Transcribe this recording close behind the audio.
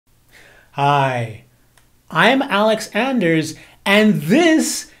Hi, I'm Alex Anders, and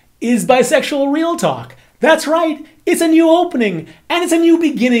this is Bisexual Real Talk. That's right, it's a new opening, and it's a new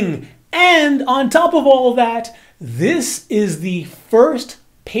beginning. And on top of all that, this is the first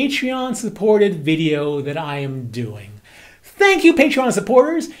Patreon-supported video that I am doing. Thank you, Patreon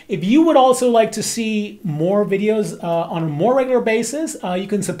supporters. If you would also like to see more videos on a more regular basis, you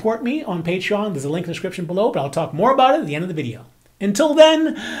can support me on Patreon. There's a link in the description below, but I'll talk more about it at the end of the video. Until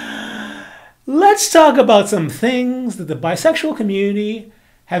then, let's talk about some things that the bisexual community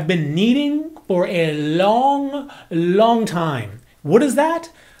have been needing for a long time. What is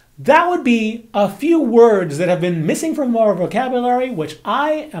that? That would be a few words that have been missing from our vocabulary, which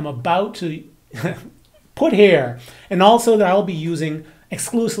I am about to put here, and also that I'll be using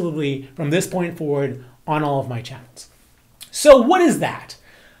exclusively from this point forward on all of my channels. So what is that?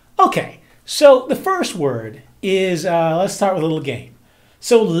 Okay, so the first word is, let's start with a little game.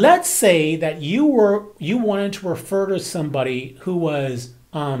 So let's say that you wanted to refer to somebody who was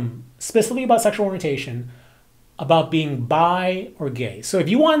specifically about sexual orientation, about being bi or gay. So if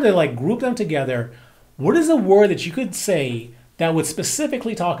you wanted to like group them together, what is a word that you could say that would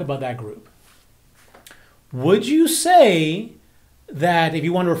specifically talk about that group? Would you say that if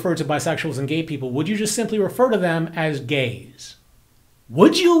you want to refer to bisexuals and gay people, would you just simply refer to them as gays?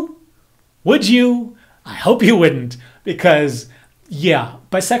 Would you? Would you? I hope you wouldn't, because yeah,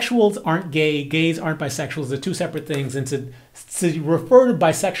 bisexuals aren't gay, gays aren't bisexuals, they're two separate things, and to refer to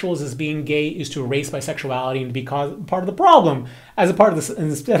bisexuals as being gay is to erase bisexuality and to be part of the problem as a part of the,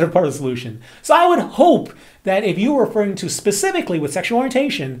 instead of part of the solution. So I would hope that if you were referring to specifically with sexual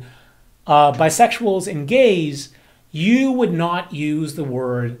orientation, bisexuals and gays, you would not use the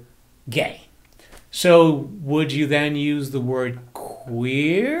word gay. So would you then use the word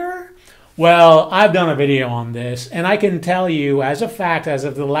queer? Well, I've done a video on this, and I can tell you as a fact, as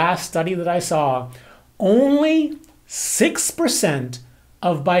of the last study that I saw, only 6%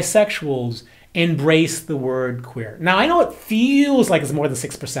 of bisexuals embrace the word queer. Now, I know it feels like it's more than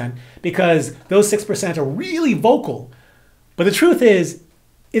 6% because those 6% are really vocal, but the truth is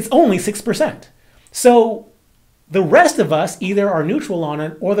it's only 6%. So the rest of us either are neutral on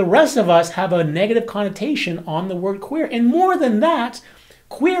it or the rest of us have a negative connotation on the word queer. And more than that,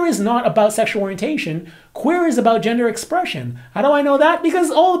 queer is not about sexual orientation. Queer is about gender expression. How do I know that?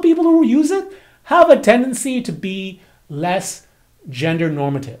 Because all the people who use it have a tendency to be less gender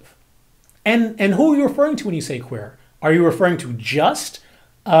normative. And who are you referring to when you say queer? Are you referring to just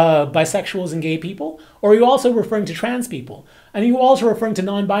bisexuals and gay people? Or are you also referring to trans people? And are you also referring to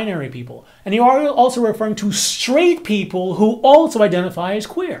non-binary people? And you are also referring to straight people who also identify as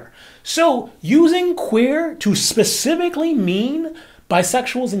queer. So using queer to specifically mean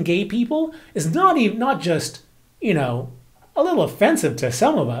bisexuals and gay people is not just, you know, a little offensive to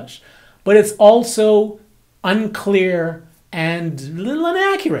some of us, but it's also unclear and a little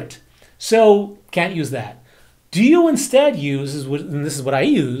inaccurate. So can't use that. Do you instead use, and this is what I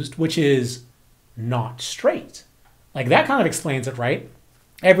used, which is not straight? Like that kind of explains it, right?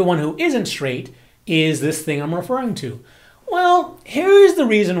 Everyone who isn't straight is this thing I'm referring to. Well, here's the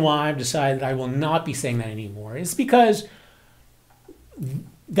reason why I've decided I will not be saying that anymore. It's because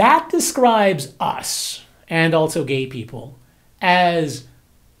that describes us, and also gay people, as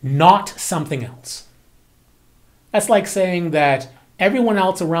not something else. That's like saying that everyone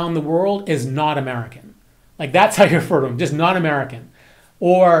else around the world is not American. Like that's how you refer to them, just not American.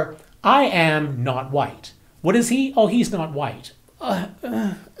 Or I am not white. What is he? Oh, he's not white.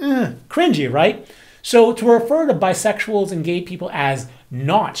 Cringy, right? So to refer to bisexuals and gay people as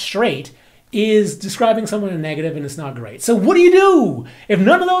not straight is describing someone in a negative, and it's not great. So what do you do? If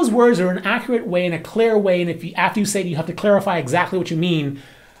none of those words are an accurate way, in a clear way, and if you, after you say it, you have to clarify exactly what you mean,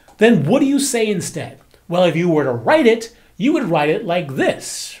 then what do you say instead? Well, if you were to write it, you would write it like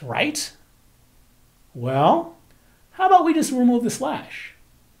this, right? Well, how about we just remove the slash?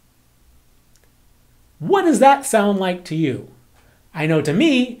 What does that sound like to you? I know to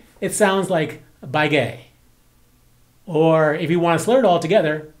me, it sounds like bi-gay. Or if you want to slur it all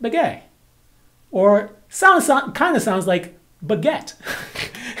together, bi-gay. Or kind of sounds like baguette.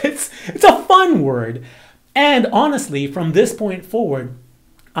 It's a fun word. And honestly, from this point forward,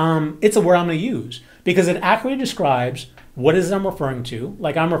 it's a word I'm going to use because it accurately describes what it is I'm referring to.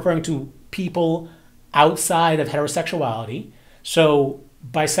 Like I'm referring to people outside of heterosexuality, so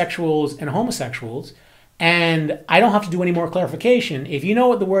bisexuals and homosexuals. And I don't have to do any more clarification. If you know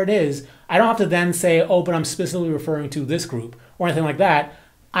what the word is, I don't have to then say, oh, but I'm specifically referring to this group or anything like that.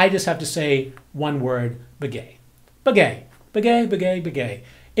 I just have to say one word, bagay. Bagay, bagay, bagay, bagay.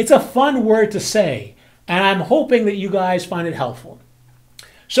 It's a fun word to say, and I'm hoping that you guys find it helpful.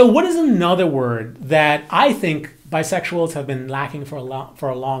 So what is another word that I think bisexuals have been lacking for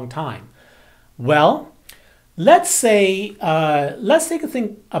a long time? Well, let's take a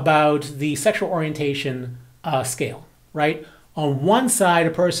think about the sexual orientation scale, right? On one side,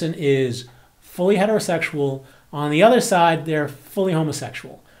 a person is fully heterosexual. On the other side, they're fully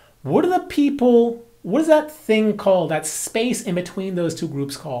homosexual. What is that thing called, that space in between those two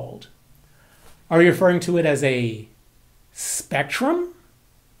groups called? Are you referring to it as a spectrum?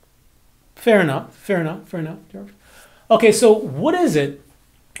 Fair enough, fair enough, fair enough. Okay, so what is it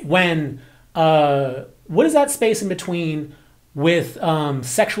when, what is that space in between with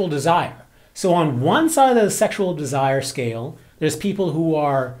sexual desire? So on one side of the sexual desire scale, there's people who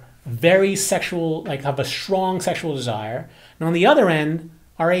are very sexual, like have a strong sexual desire. And on the other end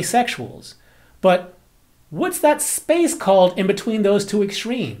are asexuals. But what's that space called in between those two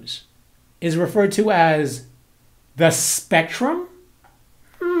extremes? Is referred to as the spectrum?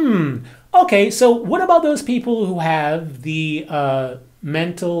 Okay, so what about those people who have the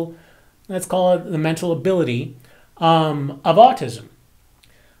mental, let's call it the mental ability of autism?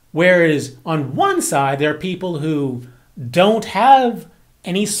 Whereas on one side, there are people who don't have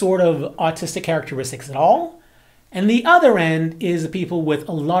any sort of autistic characteristics at all. And the other end is the people with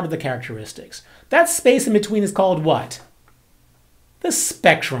a lot of the characteristics. That space in between is called what? The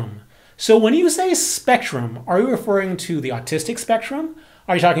spectrum. So when you say spectrum, are you referring to the autistic spectrum?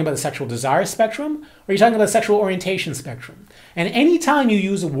 Are you talking about the sexual desire spectrum? Or are you talking about the sexual orientation spectrum? And anytime you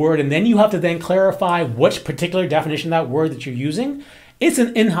use a word and then you have to then clarify which particular definition of that word that you're using, it's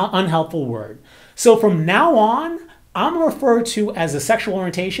an unhelpful word. So from now on, I'm referred to as the sexual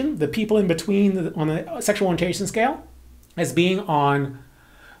orientation, the people in between on the sexual orientation scale, as being on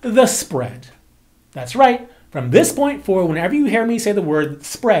the spread. That's right. From this point forward, whenever you hear me say the word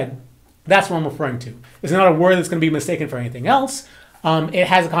spread, that's what I'm referring to. It's not a word that's going to be mistaken for anything else. It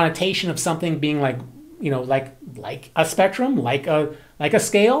has a connotation of something being like, you know, like a spectrum, like a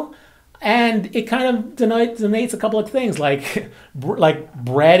scale. And it kind of denotes a couple of things, like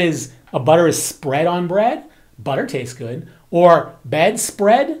bread is, a butter is spread on bread. Butter tastes good. Or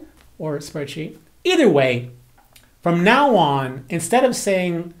bedspread or spreadsheet. Either way, from now on, instead of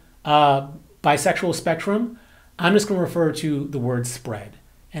saying bisexual spectrum, I'm just going to refer to the word spread.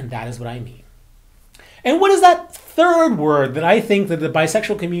 And that is what I mean. And what is that third word that I think that the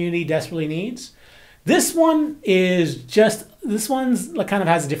bisexual community desperately needs? This one's kind of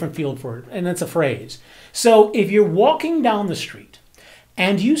has a different field for it, and it's a phrase. So if you're walking down the street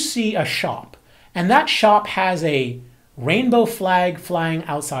and you see a shop, and that shop has a rainbow flag flying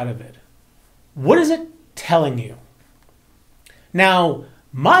outside of it, what is it telling you? Now,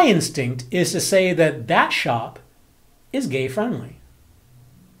 my instinct is to say that that shop is gay friendly.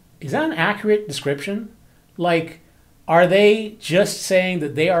 Is that an accurate description? Like, are they just saying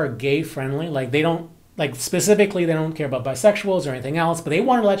that they are gay friendly? Like they don't, like specifically they don't care about bisexuals or anything else, but they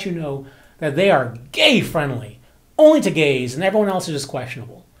want to let you know that they are gay friendly, only to gays, and everyone else is just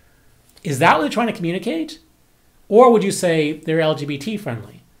questionable. Is that what they're trying to communicate? Or would you say they're LGBT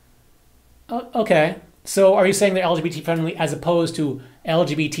friendly? Okay, so are you saying they're LGBT friendly as opposed to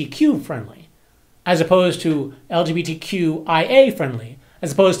LGBTQ friendly? As opposed to LGBTQIA friendly?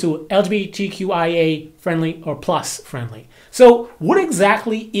 As opposed to LGBTQIA friendly or plus friendly? So what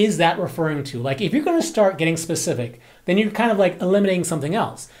exactly is that referring to? Like if you're going to start getting specific, then you're kind of like eliminating something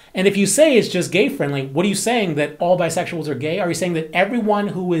else. And if you say it's just gay friendly, what are you saying, that all bisexuals are gay? Are you saying that everyone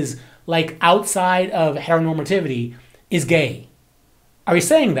who is like outside of heteronormativity is gay? Are you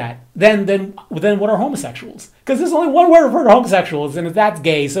saying that? Then what are homosexuals? Because there's only one word for homosexuals, and if that's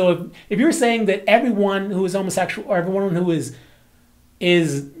gay. So if you're saying that everyone who is homosexual or everyone who is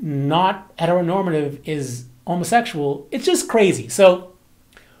not heteronormative is homosexual, it's just crazy. So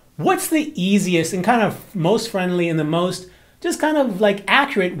what's the easiest and kind of most friendly and the most just kind of like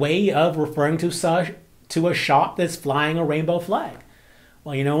accurate way of referring to a shop that's flying a rainbow flag?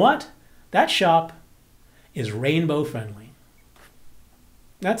 Well, you know what? That shop is rainbow friendly.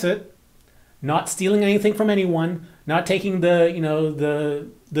 That's it. Not stealing anything from anyone, not taking the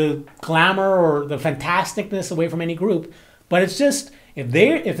glamour or the fantasticness away from any group, but it's just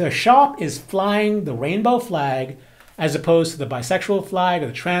if the shop is flying the rainbow flag as opposed to the bisexual flag or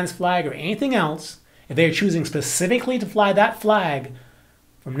the trans flag or anything else, if they're choosing specifically to fly that flag,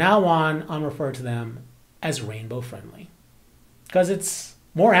 from now on, I'm referring to them as rainbow friendly because it's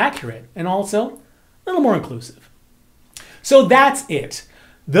more accurate and also a little more inclusive. So that's it.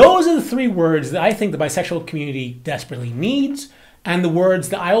 Those are the three words that I think the bisexual community desperately needs, and the words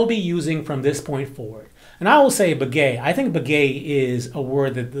that I will be using from this point forward. And I will say Brigade. I think Brigade is a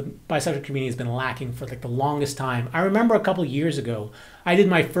word that the bisexual community has been lacking for like the longest time. I remember a couple of years ago, I did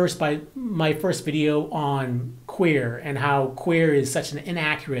my first video on queer and how queer is such an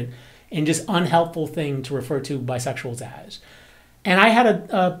inaccurate and just unhelpful thing to refer to bisexuals as. And I had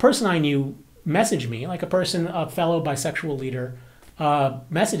a person I knew message me, like a fellow bisexual leader,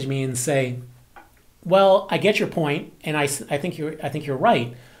 message me and say, well, I get your point, and I think you're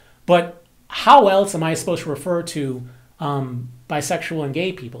right, but how else am I supposed to refer to bisexual and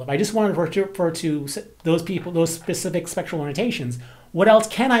gay people? If I just want to refer to those people, those specific sexual orientations, what else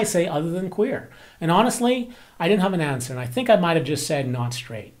can I say other than queer? And honestly, I didn't have an answer, and I think I might have just said not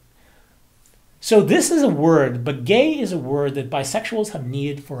straight. So this is a word, but gay is a word that bisexuals have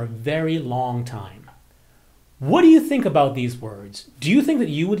needed for a very long time. What do you think about these words? Do you think that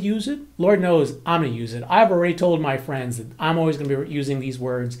you would use it? Lord knows I'm going to use it. I've already told my friends that I'm always going to be using these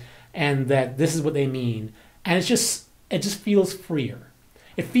words and that this is what they mean. And it just feels freer.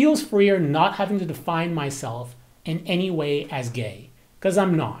 It feels freer not having to define myself in any way as gay, because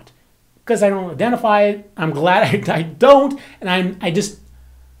I'm not. Because I don't identify it. I'm glad I don't. And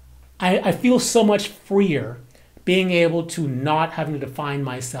I feel so much freer being able to not having to define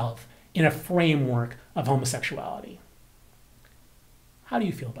myself in a framework of homosexuality. How do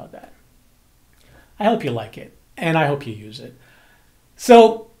you feel about that? I hope you like it, and I hope you use it.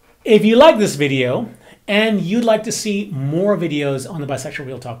 So if you like this video and you'd like to see more videos on the Bisexual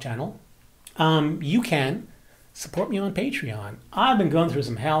Real Talk channel, you can support me on Patreon. I've been going through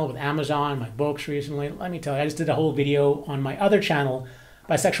some hell with Amazon, my books recently. Let me tell you, I just did a whole video on my other channel,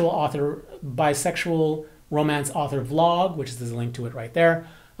 Bisexual Romance Author Vlog, which is there's a link to it right there.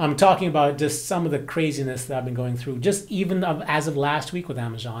 I'm talking about just some of the craziness that I've been going through, just even as of last week with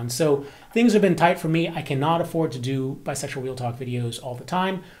Amazon. So things have been tight for me. I cannot afford to do Bisexual Real Talk videos all the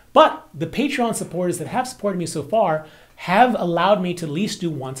time, but the Patreon supporters that have supported me so far have allowed me to at least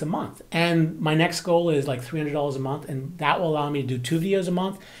do once a month. And my next goal is like $300 a month, and that will allow me to do 2 videos a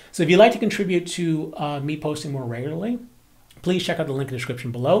month. So if you'd like to contribute to me posting more regularly, please check out the link in the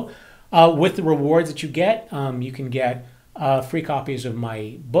description below. With the rewards that you can get free copies of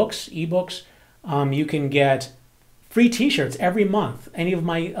my books, ebooks. You can get free t-shirts every month. Any of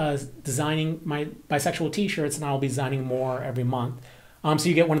my designing my bisexual t-shirts, and I'll be designing more every month. So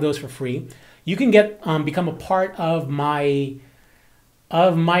you get one of those for free. You can get become a part of my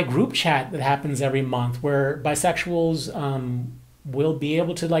group chat that happens every month, where bisexuals will be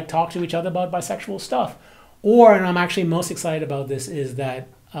able to like talk to each other about bisexual stuff. Or, and I'm actually most excited about this, is that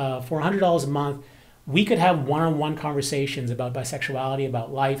for $100 a month, we could have one-on-one conversations about bisexuality,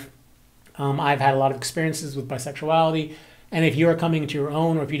 about life. I've had a lot of experiences with bisexuality, and if you're coming into your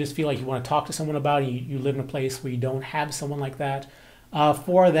own, or if you just feel like you want to talk to someone about it, you live in a place where you don't have someone like that,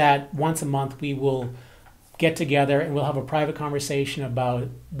 for that, once a month, we will get together and we'll have a private conversation about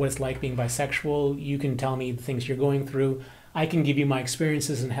what it's like being bisexual. You can tell me the things you're going through. I can give you my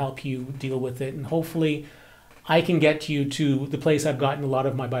experiences and help you deal with it, and hopefully I can get you to the place I've gotten a lot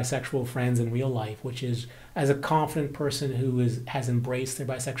of my bisexual friends in real life, which is as a confident person who has embraced their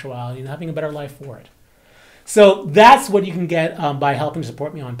bisexuality and having a better life for it. So that's what you can get by helping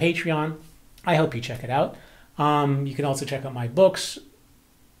support me on Patreon. I hope you check it out. You can also check out my books,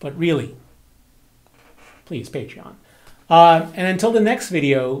 but really, please, Patreon. And until the next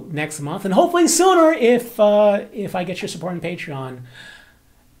video next month, and hopefully sooner if I get your support on Patreon,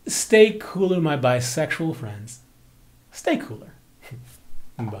 stay cooler, my bisexual friends. Stay cooler.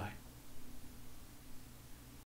 Bye.